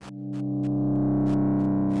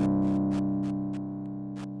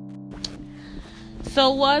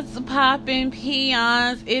So what's poppin',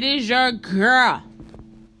 peons? It is your girl,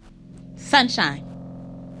 Sunshine.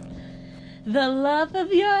 The love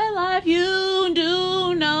of your life, you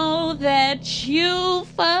do know that you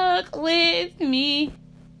fuck with me.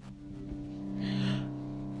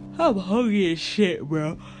 I'm hungry as shit,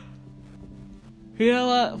 bro. You know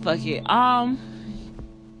what? Fuck it. I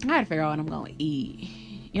gotta figure out what I'm gonna eat.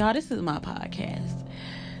 Y'all, this is my podcast.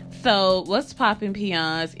 So, what's poppin',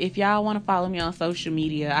 peons? If y'all want to follow me on social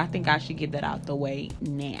media, I think I should get that out the way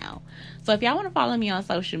now. So, if y'all want to follow me on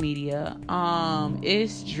social media,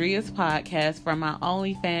 it's Dria's Podcast from my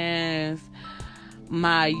OnlyFans,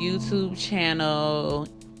 my YouTube channel,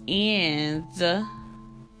 and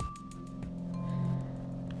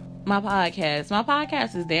my podcast. My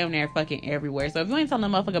podcast is damn near fucking everywhere. So, if you ain't telling a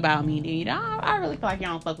motherfucker about me, then I really feel like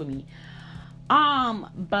y'all don't fuck with me.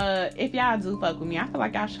 But if y'all do fuck with me, I feel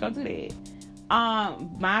like y'all should go do that.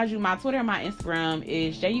 Mind you, my Twitter and my Instagram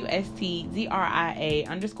is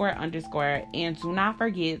JUSTDRIA__. And do not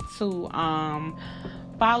forget to,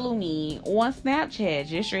 follow me on Snapchat,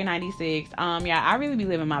 JustStraight96. Yeah, I really be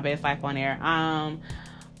living my best life on there.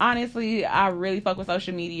 Honestly, I really fuck with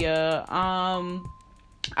social media.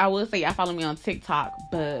 I will say y'all follow me on TikTok,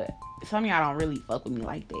 but some of y'all don't really fuck with me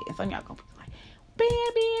like that. And some of y'all gonna be like,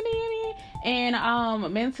 and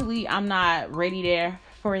mentally I'm not ready there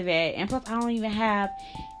for that, and plus I don't even have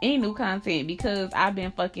any new content because I've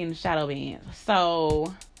been fucking shadow banned.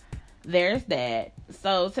 So there's that.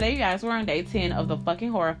 So today, you guys, we're on day 10 of the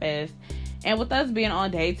fucking Horror Fest, and with us being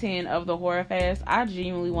on day 10 of the Horror Fest, I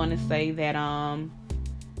genuinely want to say that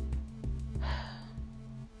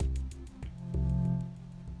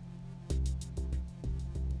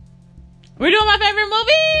we're doing my favorite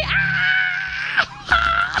movie.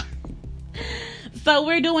 So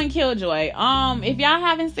we're doing Killjoy. If y'all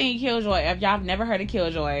haven't seen Killjoy, if y'all have never heard of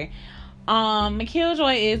Killjoy,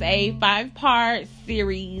 Killjoy is a 5-part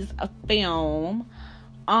series of film,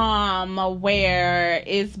 where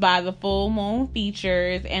it's by the Full Moon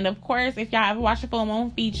Features. And of course, if y'all ever watched the Full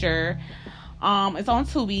Moon Feature, it's on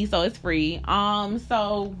Tubi, so it's free.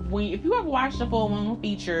 So if you ever watched the Full Moon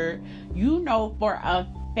Feature, you know for a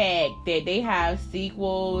fact that they have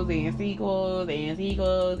sequels and sequels and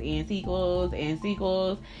sequels and sequels and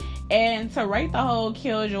sequels, and to rate the whole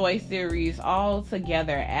Killjoy series all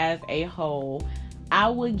together as a whole, I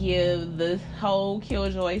would give this whole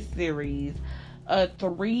Killjoy series a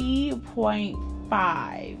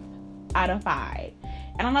 3.5 out of 5.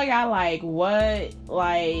 And I know y'all like, what?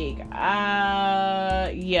 Like,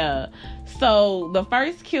 yeah. So, the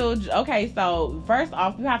first Killjoy... Okay, so, first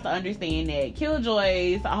off, you have to understand that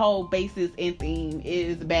Killjoy's whole basis and theme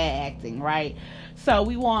is bad acting, right? So,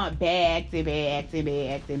 we want bad acting, bad acting,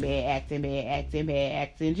 bad acting, bad acting, bad acting, bad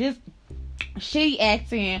acting. Just shitty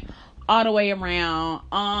acting all the way around.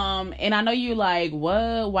 And I know you're like,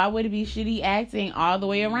 what? Why would it be shitty acting all the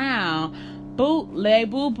way around? Bootleg,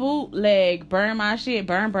 bootleg, burn my shit,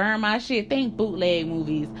 burn my shit. Think bootleg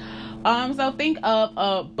movies. So think of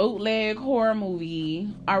a bootleg horror movie,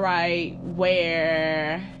 alright,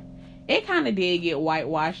 where it kind of did get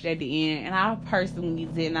whitewashed at the end, and I personally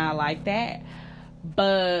did not like that.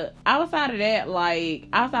 But outside of that,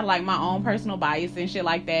 outside my own personal bias and shit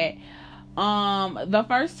like that, the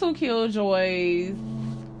first two Killjoys.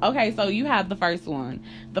 Okay, so you have the first one.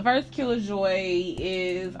 The first Killjoy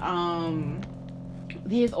is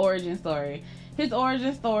his origin story. His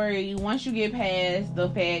origin story, once you get past the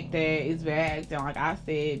fact that it's bad acting, like I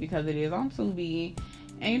said, because it is on Tubi,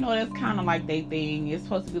 and you know that's kind of like they thing. It's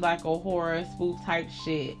supposed to be like a horror spoof type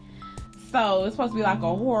shit. So it's supposed to be like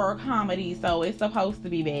a horror comedy. So it's supposed to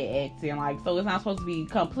be bad acting, so it's not supposed to be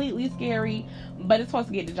completely scary, but it's supposed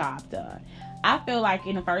to get the job done. I feel like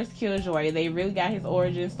in the first Killjoy, they really got his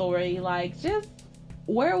origin story, just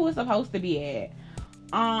where it was supposed to be at.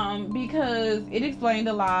 Because it explained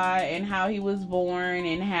a lot, and how he was born,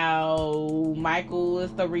 and how Michael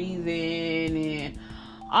is the reason, and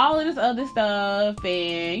all of this other stuff,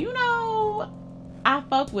 and I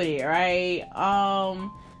fuck with it, right?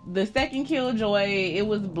 The second Killjoy, it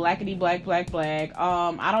was blackity black.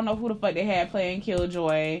 I don't know who the fuck they had playing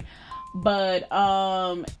Killjoy, but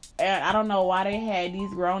I don't know why they had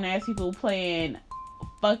these grown ass people playing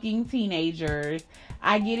fucking teenagers.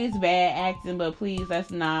 I get it's bad acting, but please, let's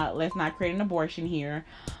not create an abortion here.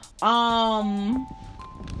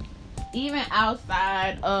 Even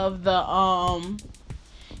outside of the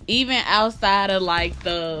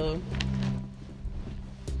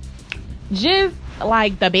just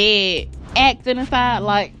the bad acting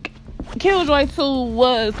aside, Killjoy 2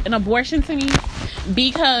 was an abortion to me,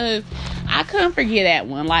 because I couldn't forget that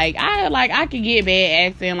one. I could get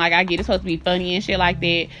bad acting, I get it's supposed to be funny and shit like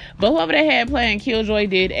that. But whoever they had playing Killjoy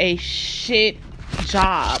did a shit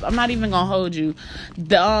job. I'm not even gonna hold you.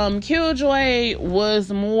 The Killjoy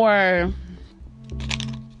was more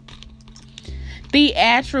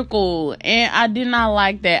theatrical, and I did not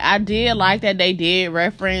like that. I did like that they did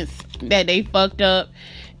reference that they fucked up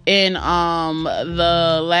in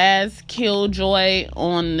the last Killjoy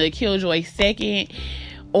on the Killjoy second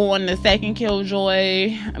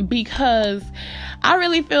Killjoy, because I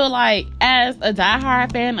really feel like, as a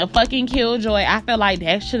diehard fan of fucking Killjoy, I feel like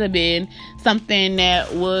that should have been something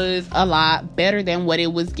that was a lot better than what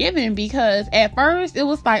it was given, because at first it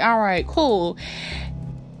was like, all right, cool.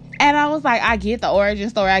 And I was like, I get the origin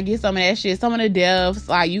story. I get some of that shit. Some of the deaths,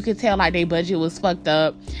 you could tell, their budget was fucked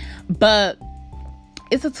up. But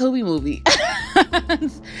it's a Tubi movie.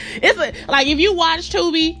 If you watch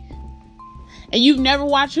Tubi and you've never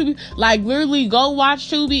watched Tubi, literally go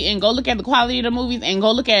watch Tubi and go look at the quality of the movies and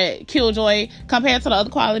go look at Killjoy compared to the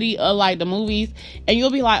other quality of, the movies. And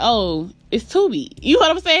you'll be like, oh, it's Tubi. You know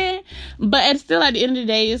what I'm saying? But still, at the end of the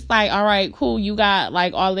day, it's all right, cool, you got,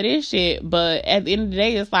 all of this shit. But at the end of the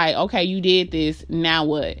day, it's okay, you did this, now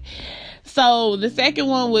what? So, the second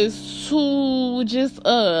one was too just,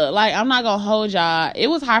 I'm not gonna hold y'all. It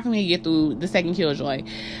was hard for me to get through the second Killjoy.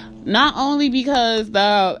 Not only because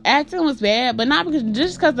the acting was bad, but not because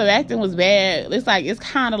the acting was bad. It's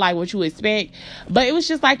kind of what you expect, but it was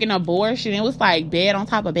just an abortion. It was bed on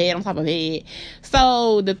top of bed on top of bed.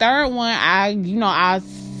 So the third one, I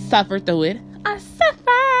suffered through it. I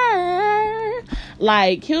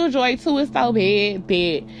suffered. Killjoy 2 is so bad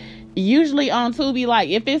that usually on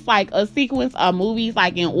Tubi, if it's a sequence of movies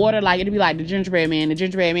in order, it'd be the Gingerbread Man, the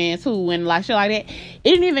Gingerbread Man 2, and shit like that. It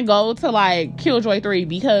didn't even go to Killjoy 3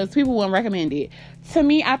 because people wouldn't recommend it. To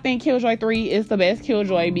me, I think Killjoy 3 is the best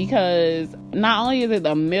Killjoy because not only is it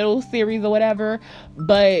the middle series or whatever,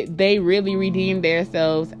 but they really redeemed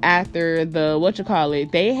themselves after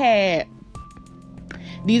they had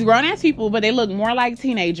these grown ass people, but they look more like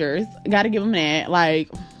teenagers. Gotta give them that.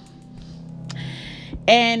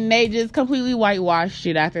 And they just completely whitewashed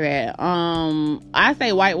it after that. I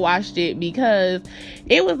say whitewashed it because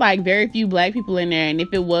it was very few black people in there, and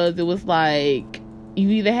if it was you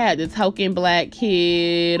either had the token black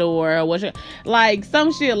kid or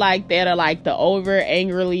some shit like that, or the over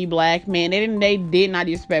angrily black man. They did not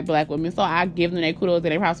disrespect black women, so I give them their kudos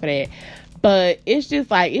and their props for that. But it's just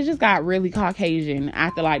it just got really Caucasian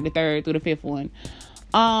after the third through the fifth one.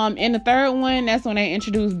 In the third one, that's when they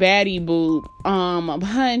introduced Baddie Boop,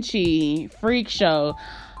 Punchy, Freak Show.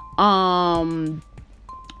 My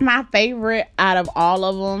favorite out of all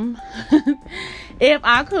of them, if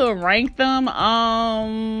I could rank them,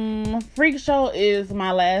 Freak Show is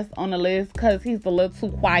my last on the list because he's a little too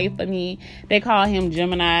quiet for me. They call him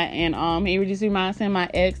Gemini, and he just reminds me of my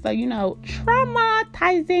ex, so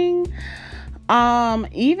traumatizing.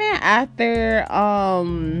 Even after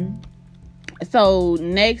so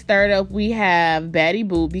next, third up, we have Baddie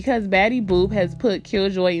Boop, because Baddie Boop has put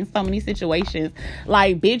Killjoy in so many situations.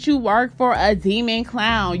 Bitch, you work for a demon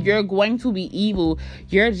clown. You're going to be evil.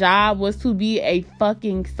 Your job was to be a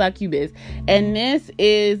fucking succubus. And this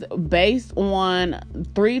is based on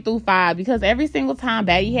 3 through 5, because every single time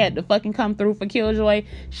Baddie had to fucking come through for Killjoy,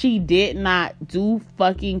 she did not do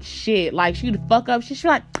fucking shit. She'd fuck up. She'd be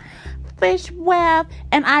like, fish web,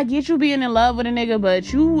 and I get you being in love with a nigga,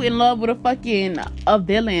 but you in love with a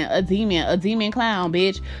villain, a demon clown,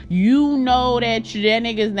 bitch. You know that that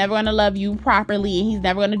nigga's never gonna love you properly, and he's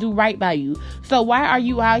never gonna do right by you. So why are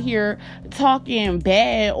you out here talking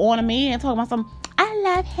bad on a man, talking about some, I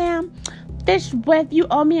love him, fish web, you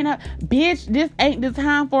owe me bitch, this ain't the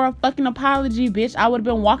time for a fucking apology, bitch. I would have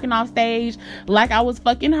been walking off stage like I was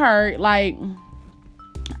fucking hurt.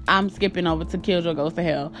 I'm skipping over to Killjoy Goes to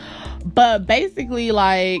Hell. But basically,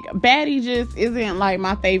 Baddie just isn't,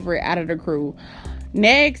 my favorite out of the crew.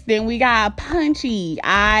 Next, then we got Punchy.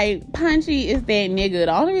 Punchy is that nigga.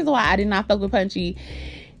 The only reason why I did not fuck with Punchy,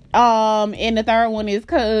 in the third one is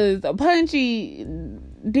because Punchy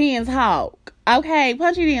didn't talk. Okay,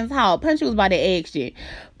 Punchy didn't talk. Punchy was about to action.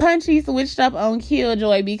 Punchy switched up on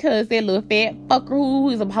Killjoy because that little fat fucker who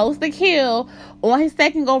was supposed to kill on his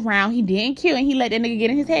second go round, he didn't kill, and he let that nigga get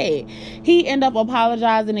in his head. He ended up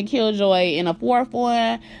apologizing to Killjoy in a fourth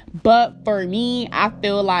one. But for me, I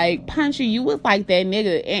feel like Punchy, you was like that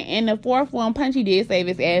nigga. In the fourth one, Punchy did save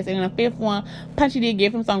his ass. And in the fifth one, Punchy did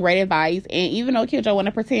give him some great advice. And even though Killjoy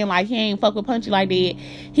wanna pretend like he ain't fuck with Punchy like that,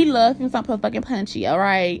 he loved him some fucking Punchy,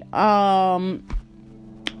 alright?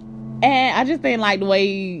 And I just think like the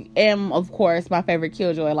way, and of course my favorite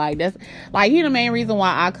Killjoy, like that's like he the main reason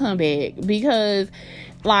why I come back, because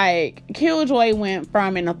like Killjoy went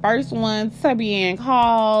from in the first one to being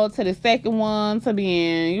called, to the second one to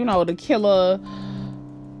being, you know, the killer.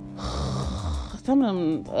 Some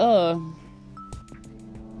of them,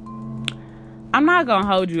 I'm not gonna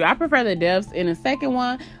hold you. I prefer the deaths in the second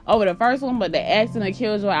one over the first one, but the acting of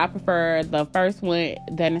Killjoy, I prefer the first one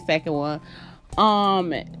than the second one.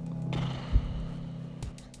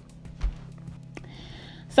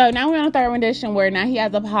 So now we're on the third rendition where now he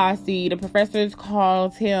has a posse. The professors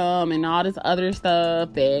called him and all this other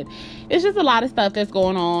stuff. And it's just a lot of stuff that's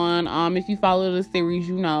going on. If you follow the series,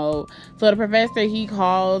 you know. So the professor, he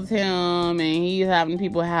calls him and he's having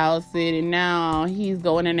people house it. And now he's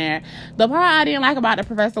going in there. The part I didn't like about the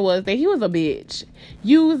professor was that he was a bitch.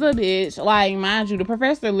 You was a bitch. Like, mind you, the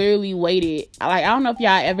professor literally waited. Like, I don't know if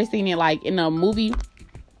y'all ever seen it like in a movie,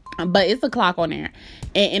 but it's a clock on there.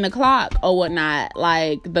 And in the clock or whatnot,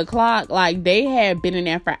 like the clock, like they had been in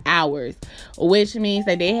there for hours, which means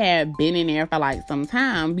that they had been in there for like some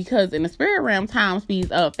time, because in the spirit realm, time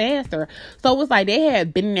speeds up faster. So it was like they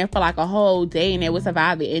had been in there for like a whole day and they would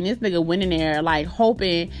survive it. And this nigga went in there like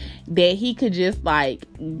hoping that he could just like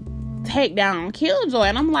take down Killjoy.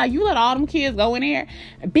 And I'm like, you let all them kids go in there?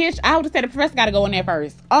 Bitch, I would have said the professor got to go in there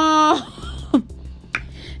first.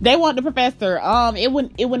 They want the professor. It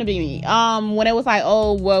wouldn't be me. When it was like,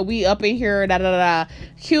 oh, well, we up in here, da da da.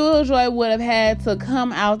 Killjoy would have had to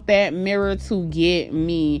come out that mirror to get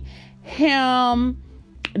me. Him,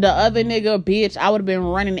 the other nigga, bitch, I would have been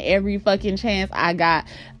running every fucking chance I got.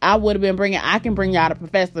 I would have been I can bring y'all the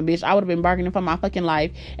professor, bitch. I would have been bargaining for my fucking life.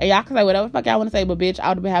 And y'all can say whatever the fuck y'all want to say, but bitch,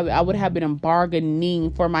 I would have been bargaining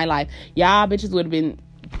for my life. Y'all bitches would have been,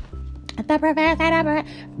 the professor,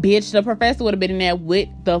 bitch, the professor would have been in there with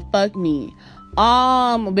the fuck me.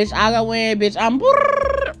 Bitch, I go in,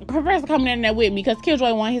 bitch, professor coming in there with me, because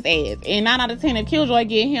Killjoy won his ass. And 9 out of 10, if Killjoy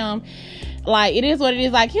get him, like, it is what it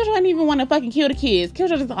is. Like, Killjoy didn't even want to fucking kill the kids.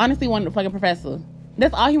 Killjoy just honestly wanted the fucking professor.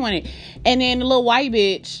 That's all he wanted. And then the little white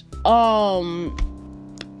bitch,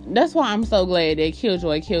 that's why I'm so glad that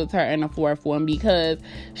Killjoy killed her in the fourth one, because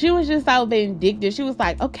she was just so vindictive. She was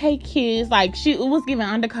like, okay, kids, like, it was giving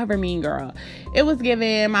undercover mean girl. It was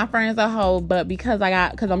giving my friends a hoe, but because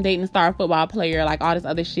I'm dating a star football player, like, all this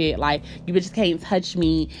other shit, like, you bitches can't touch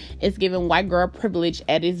me. It's giving white girl privilege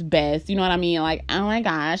at its best. You know what I mean? Like, oh my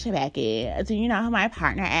gosh, Becky, do you know who my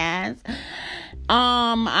partner is?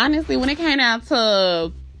 Honestly, when it came down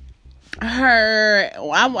to her,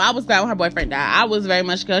 I was glad when her boyfriend died. I was very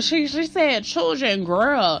much, because she said, children,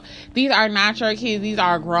 girl, these are not your kids, these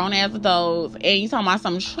are grown ass adults, and you talking about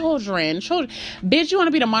some children, bitch, you want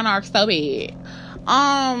to be the monarch so bad.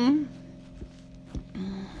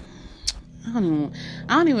 I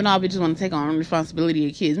don't even know if bitches want to take on responsibility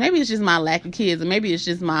of kids. Maybe it's just my lack of kids, and maybe it's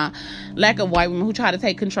just my lack of white women who try to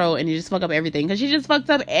take control and they just fuck up everything. Because she just fucked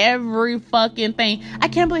up every fucking thing. I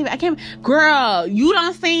can't believe it. Girl, you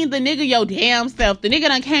done seen the nigga your damn self. The nigga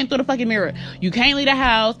done came through the fucking mirror. You can't leave the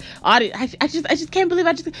house. I just can't believe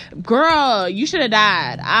girl, you should have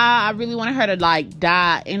died. I really wanted her to like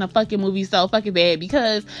die in a fucking movie so fucking bad,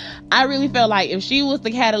 because I really felt like if she was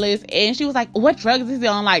the catalyst and she was like, what drugs is he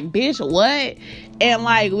on? Like, bitch, what? And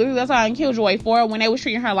like literally that's why in Killjoy 4, when they was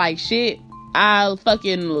treating her like shit, I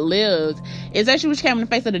fucking lived. Is that she was came in the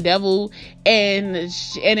face of the devil, and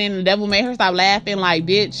then the devil made her stop laughing. Like,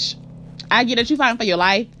 bitch, I get that you fighting for your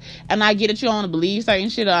life, and I get that you don't want to believe certain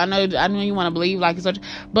shit. I know you want to believe like such,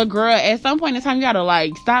 but girl, at some point in time you gotta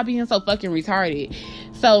like stop being so fucking retarded.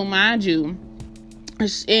 So mind you,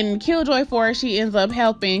 in Killjoy 4, she ends up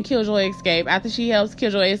helping Killjoy escape. After she helps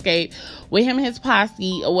Killjoy escape with him and his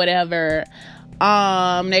posse or whatever,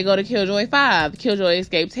 they go to Killjoy 5. Killjoy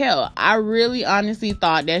escapes hell. I really honestly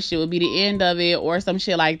thought that shit would be the end of it, or some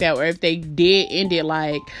shit like that, or if they did end it,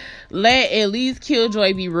 like, let at least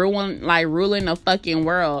Killjoy be ruling the fucking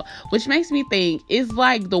world. Which makes me think, is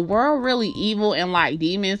like the world really evil, and like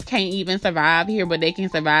demons can't even survive here, but they can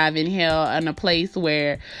survive in hell, in a place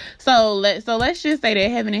where, so let's just say that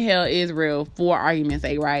heaven and hell is real, for argument's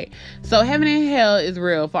sake, right? So heaven and hell is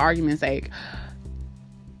real, for argument's sake.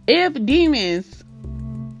 If demons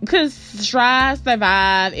could strive,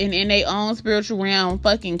 survive, and in their own spiritual realm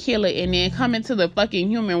fucking kill it, and then come into the fucking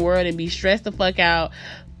human world and be stressed the fuck out,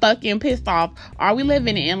 fucking pissed off, are we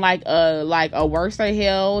living in like a worse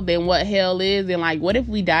hell than what hell is? And like, what if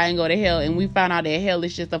we die and go to hell, and we find out that hell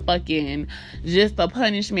is just a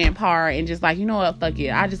punishment part, and just like, you know what, fuck it,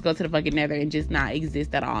 I just go to the fucking nether and just not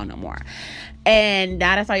exist at all no more. And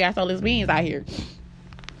now that's how y'all soulless beings out here.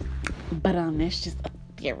 But that's just a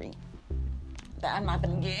theory. that I'm not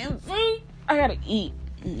gonna get into. I gotta eat.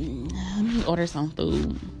 Let me order some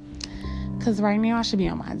food. Because right now I should be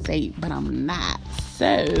on my date, but I'm not.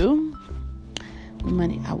 So, the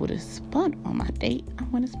money I would have spent on my date, I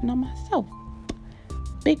want to spend on myself.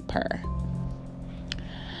 Big purr.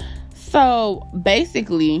 So,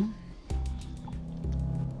 basically,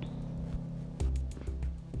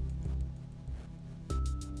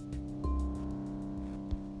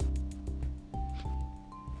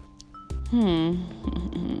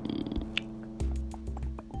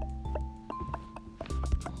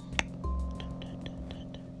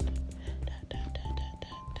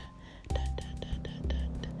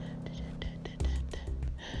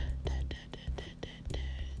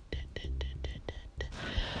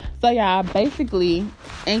 So y'all, basically,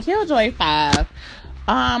 in Killjoy 5,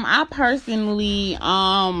 I personally,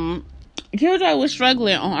 Killjoy was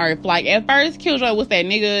struggling on Earth. Like, at first, Killjoy was that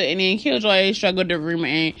nigga, and then Killjoy struggled to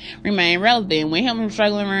remain relevant. When him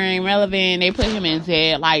struggling to remain relevant, they put him in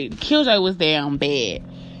dead. Like, Killjoy was down bad.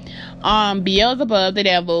 Beelzebub, the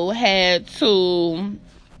devil, had to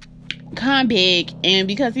come back, and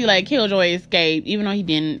because he let Killjoy escape, even though he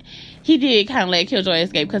did kind of let Killjoy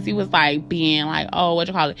escape, because he was like being like, oh, what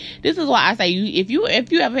you call it? This is why I say, if you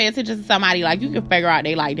ever pay attention to somebody, like, you can figure out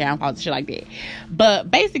they like downfalls and shit like that.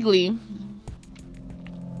 But basically,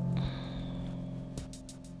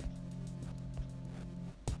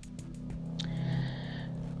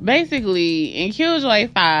 in Killjoy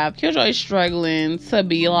 5, Killjoy's struggling to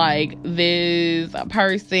be like this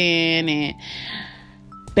person and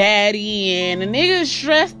baddie, and the nigga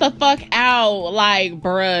stressed the fuck out. Like,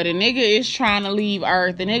 bruh, the nigga is trying to leave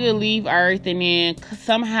Earth. The nigga leave Earth, and then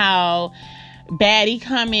somehow baddie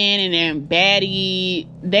come in, and then baddie,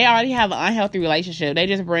 they already have an unhealthy relationship. They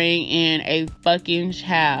just bring in a fucking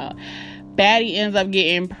child. Baddie ends up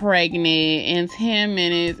getting pregnant in 10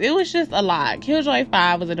 minutes. It was just a lot. Killjoy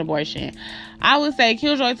 5 was an abortion. I would say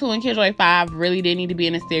Killjoy 2 and Killjoy 5 really didn't need to be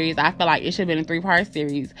in a series. I feel like it should have been a 3-part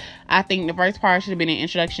series. I think the first part should have been an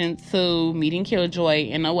introduction to meeting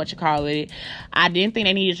Killjoy and what you call it. I didn't think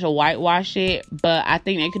they needed to whitewash it, but I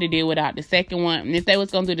think they could have did without the second one. And if they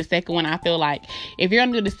was going to do the second one, I feel like if you're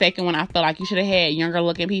going to do the second one, I feel like you should have had younger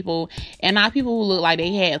looking people and not people who look like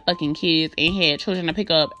they had fucking kids and had children to pick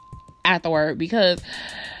up afterward, because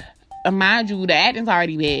mind you, the acting's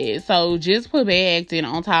already bad. So just put bad acting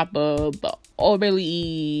on top of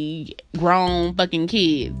overly grown fucking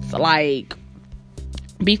kids. Like,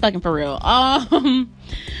 be fucking for real.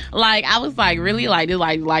 Like, I was like, really? Like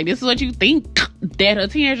this is what you think that a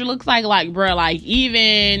teenager looks like? Like, bruh, like,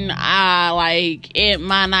 even like, it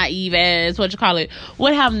my naive ass, what you call it,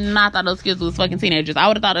 would have not thought those kids was fucking teenagers. I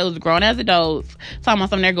would have thought it was grown as adults talking about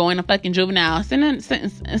something. They're going to fucking juvenile. Send them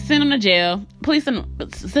to jail. Please send them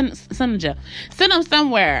to jail. Send them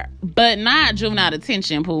somewhere, but not juvenile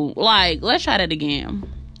detention pool. Like, let's try that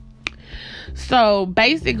again. So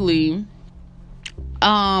basically,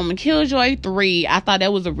 Killjoy 3, I thought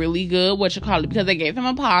that was a really good because they gave him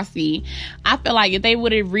a posse. I feel like if they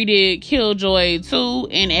would have redid Killjoy 2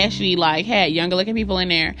 and actually like had younger looking people in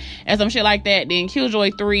there and some shit like that, then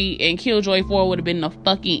Killjoy 3 and Killjoy 4 would have been the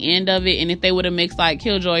fucking end of it. And if they would have mixed like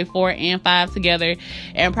Killjoy 4 and 5 together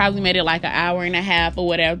and probably made it like an hour and a half or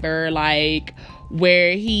whatever, like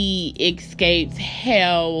where he escapes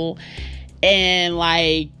hell, and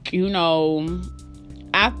like, you know,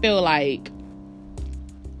 I feel like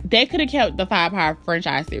they could have kept the 5-part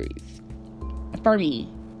franchise series for me.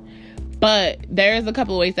 But there's a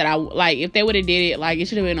couple of ways that I like, if they would have did it, like, it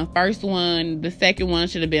should have been the first one, the second one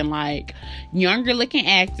should have been like younger looking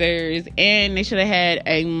actors, and they should have had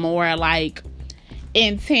a more like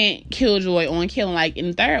intent Killjoy on killing. Like in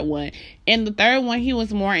the third one, he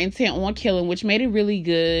was more intent on killing, which made it really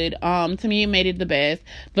good. To me, it made it the best.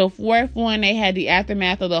 The fourth one, they had the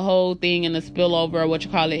aftermath of the whole thing and the spillover, or what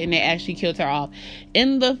you call it, and they actually killed her off.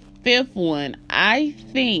 In the fifth one, I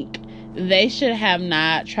think they should have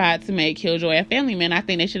not tried to make Killjoy a family man. I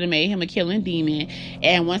think they should have made him a killing demon.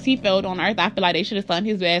 And once he failed on Earth, I feel like they should have sent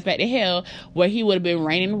his ass back to hell, where he would have been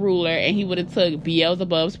reigning ruler, and he would have took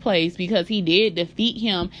Beelzebub's place, because he did defeat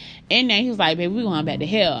him. And then he was like, baby, we're going back to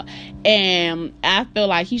hell. And I feel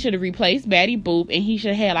like he should have replaced Batty Boop, and he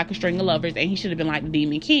should have had like a string of lovers, and he should have been like the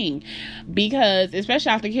Demon King. Because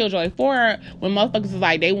especially after Killjoy 4, when motherfuckers was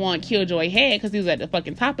like, they want Killjoy head because he was at the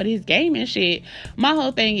fucking top of his game and shit. My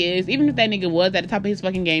whole thing is, even if that nigga was at the top of his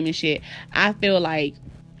fucking game and shit, I feel like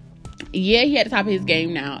Yeah, he at the top of his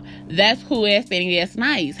game now. That's cool, that's thing, that's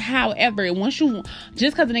nice. However, just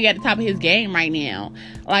because the nigga at the top of his game right now,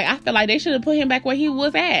 like, I feel like they should have put him back where he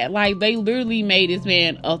was at. Like, they literally made this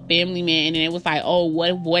man a family man, and it was like, oh,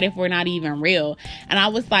 what if we're not even real? And I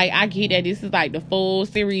was like, I get that this is like the full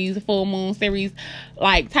moon series,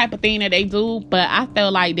 like, type of thing that they do, but I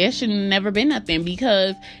felt like that should never been nothing,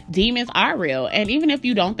 because demons are real. And even if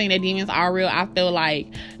you don't think that demons are real, I feel like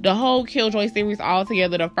the whole Killjoy series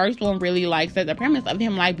altogether, the first one really like set the premise of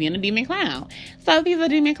him like being a demon clown. So if he's a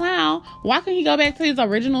demon clown, why couldn't he go back to his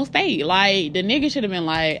original state? Like, the nigga should have been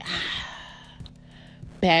like,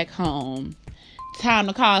 back home, time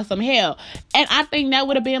to cause some hell. And I think that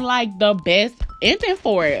would have been like the best ending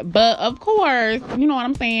for it. But of course, you know what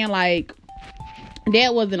I'm saying, like,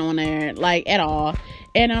 that wasn't on there, like, at all.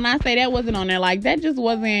 And when I say that wasn't on there, like, that just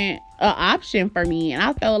wasn't an option for me. And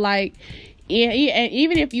I felt like, and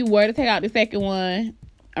even if you were to take out the second one,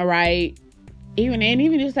 all right,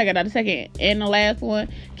 even just take out the second and the last one,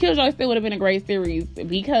 Killjoy still would have been a great series,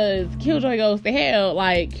 because Killjoy goes to hell,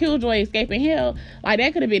 like, Killjoy escaping hell, like,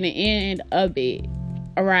 that could have been the end of it,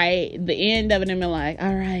 all right, the end of it, and been like,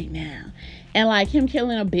 all right, now. And, like, him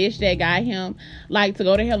killing a bitch that got him, like, to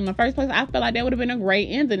go to hell in the first place, I feel like that would have been a great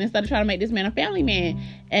ending, instead of trying to make this man a family man.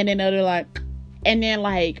 And then they're like, and then,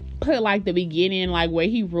 like, put, like, the beginning, like, where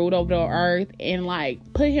he ruled over the earth, and,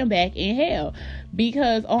 like, put him back in hell.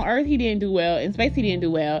 Because on earth he didn't do well, in space he didn't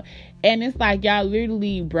do well. And it's like, y'all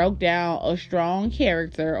literally broke down a strong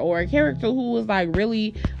character, or a character who was, like,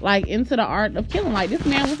 really, like, into the art of killing. Like, this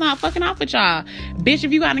man was not fucking off with y'all. Bitch,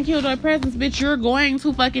 if you got in Killjoy presence, bitch, you're going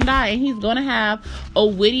to fucking die. And he's gonna have a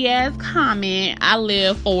witty ass comment, I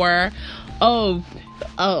live for, oh,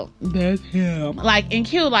 that's him. Like, in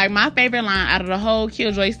like, my favorite line out of the whole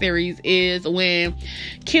Killjoy series is when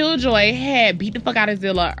Killjoy had beat the fuck out of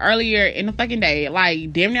Zilla earlier in the fucking day.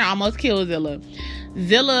 Like, damn near almost killed Zilla.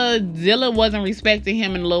 Zilla wasn't respecting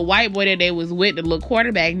him, and the little white boy that they was with, the little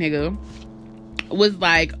quarterback nigga, was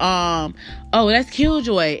like, oh, that's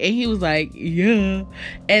Killjoy. And he was like, yeah.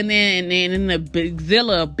 And then the big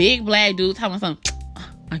Zilla, big black dude, talking something,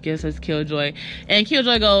 I guess that's Killjoy. And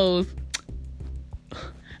Killjoy goes,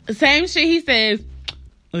 same shit he says,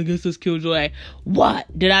 I guess it's Killjoy.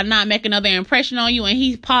 What? Did I not make another impression on you? And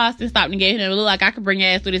he paused and stopped and gave him a look like, I could bring your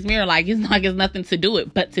ass through this mirror. Like, it's like it's nothing to do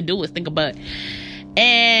it, but to do it. Think about it.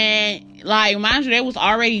 And, like, mind you, they was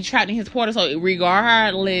already trapped in his portal, so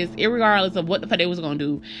irregardless of what the fuck they was gonna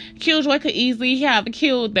do, Killjoy could easily have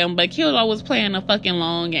killed them, but Killjoy was playing a fucking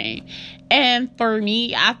long game. And for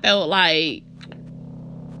me, I felt like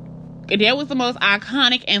that was the most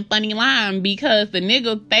iconic and funny line, because the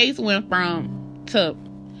nigga face went from to,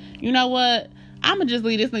 you know what, I'ma just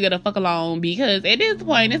leave this nigga the fuck alone, because at this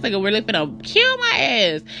point, this nigga really finna kill my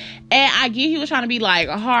ass. And I get he was trying to be, like,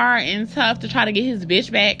 hard and tough to try to get his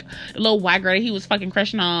bitch back, the little white girl that he was fucking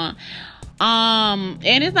crushing on.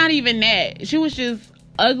 And it's not even that. She was just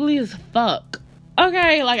ugly as fuck.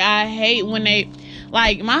 Okay, like, I hate when they,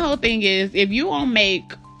 like, my whole thing is, if you won't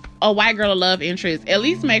make a white girl a love interest, at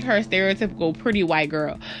least make her a stereotypical pretty white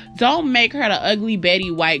girl. Don't make her the ugly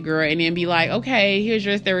Betty white girl and then be like, okay, here's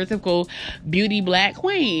your stereotypical beauty black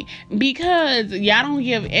queen, because y'all don't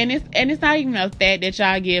give, and it's not even a fact that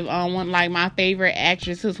y'all give one, like, my favorite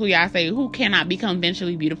actresses who y'all say who cannot be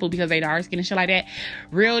conventionally beautiful because they dark skin and shit like that,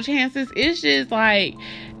 Real Chances. It's just like,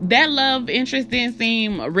 that love interest didn't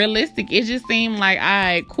seem realistic. It just seemed like,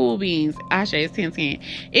 alright, cool beans, Asha is 10-10.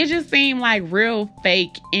 It just seemed like real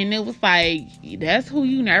fake. And it was like, that's who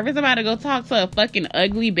you nervous about to go talk to? A fucking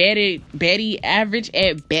ugly Betty, average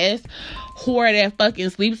at best, whore that fucking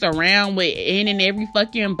sleeps around with in and every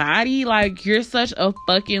fucking body? Like, you're such a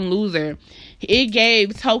fucking loser. It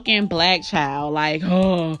gave token black child, like,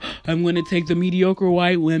 oh, I'm gonna take the mediocre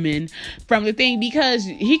white women from the thing, because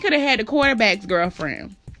he could have had the quarterback's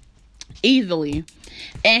girlfriend easily.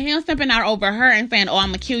 And him stepping out over her and saying, oh, I'm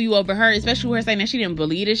gonna kill you over her, especially her saying that she didn't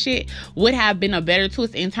believe this shit, would have been a better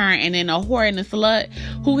twist in turn. And then a whore and a slut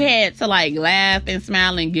who had to, like, laugh and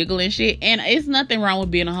smile and giggle and shit. And it's nothing wrong with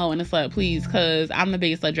being a hoe and a slut, please, because I'm the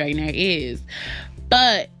biggest slut dragon there is.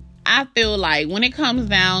 But I feel like when it comes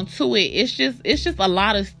down to it, it's just a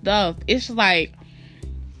lot of stuff. It's just like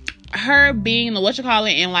her being the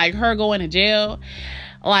and, like, her going to jail,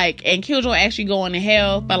 like, and Killjoy actually going to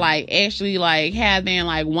hell for, like, actually, like, having,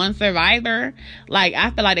 like, one survivor. Like,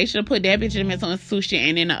 I feel like they should have put that bitch in the mental institution,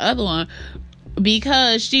 and then the other one,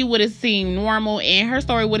 because she would have seemed normal, and her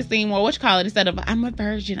story would have seemed more instead of, I'm a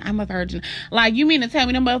virgin. Like, you mean to tell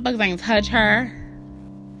me them motherfuckers ain't touch her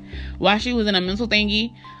while she was in a mental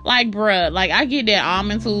thingy? Like, bruh, like, I get that all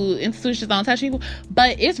mental institutions don't touch people,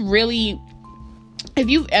 but it's really if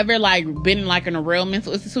you've ever like been like in a real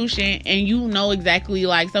mental institution and you know exactly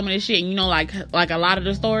like some of this shit, and you know like a lot of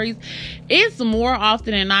the stories, it's more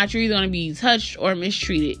often than not you're either going to be touched or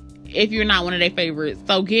mistreated if you're not one of their favorites.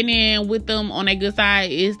 So getting in with them on their good side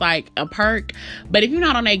is like a perk. But if you're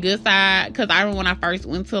not on their good side, because I remember when I first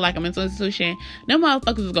went to like a mental institution, them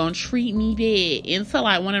motherfuckers was gonna treat me bad until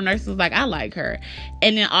like one of the nurses was like, I like her,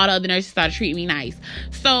 and then all the other nurses started treating me nice.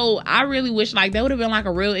 So I really wish like that would have been like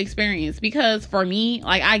a real experience, because for me,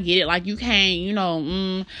 like, I get it, like you can't, you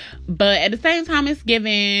know, but at the same time it's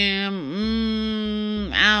giving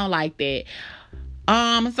I don't like that.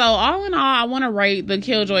 So all in all, I want to rate the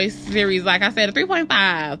Killjoy series, like I said, a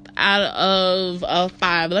 3.5 out of a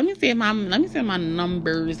 5. Let me see if my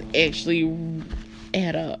numbers actually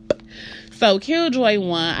add up. So Killjoy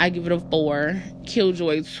 1, I give it a 4.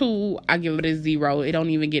 Killjoy 2, I give it a 0. It don't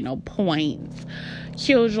even get no points.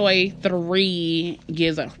 Killjoy 3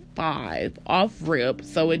 gives a 5 off rip,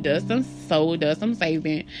 so it does some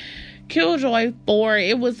saving. Killjoy 4,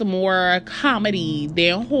 it was more comedy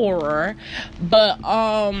than horror, but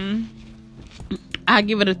I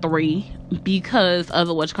give it a 3 because of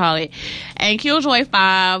the and Killjoy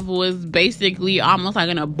 5 was basically almost like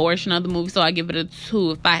an abortion of the movie, so I give it a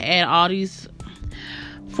 2. If I add all these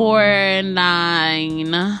 4,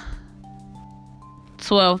 9,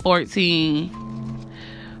 12,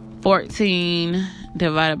 14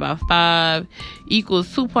 divided by 5 equals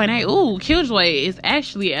 2.8. Ooh, Killjoy is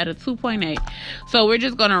actually at a 2.8. So we're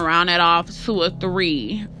just gonna round that off to a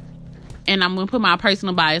 3, and I'm gonna put my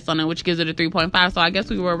personal bias on it, which gives it a 3.5. So I guess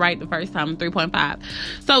we were right the first time, 3.5.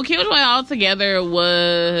 So Killjoy altogether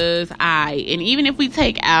was and even if we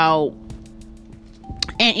take out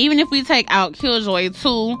Killjoy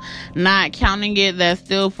 2, not counting it, that's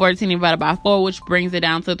still 14 divided by 4, which brings it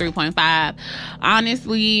down to 3.5.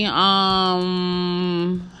 Honestly,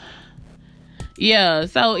 yeah,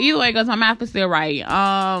 so either way it goes, my math is still right.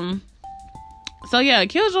 So yeah,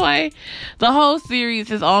 Killjoy, the whole series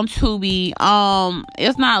is on Tubi.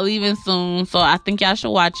 It's not leaving soon, so I think y'all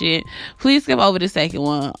should watch it. Please skip over the second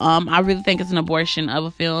one. I really think it's an abortion of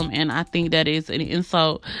a film, and I think that is an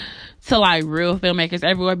insult to like real filmmakers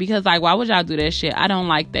everywhere, because like, why would y'all do that shit? I don't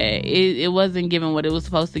like that. It wasn't giving what it was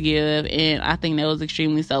supposed to give, and I think that was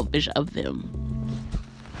extremely selfish of them.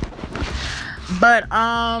 But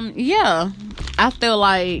yeah, I feel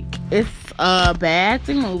like it's a bad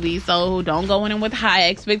acting movie, so don't go in with high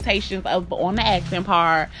expectations on the acting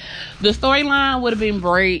part. The storyline would have been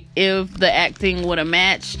great if the acting would have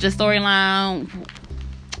matched the storyline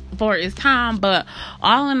for its time, but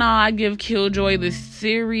all in all, I give Killjoy the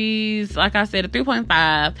series, like I said, a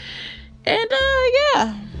 3.5. And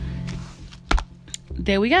yeah,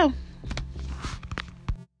 there we go.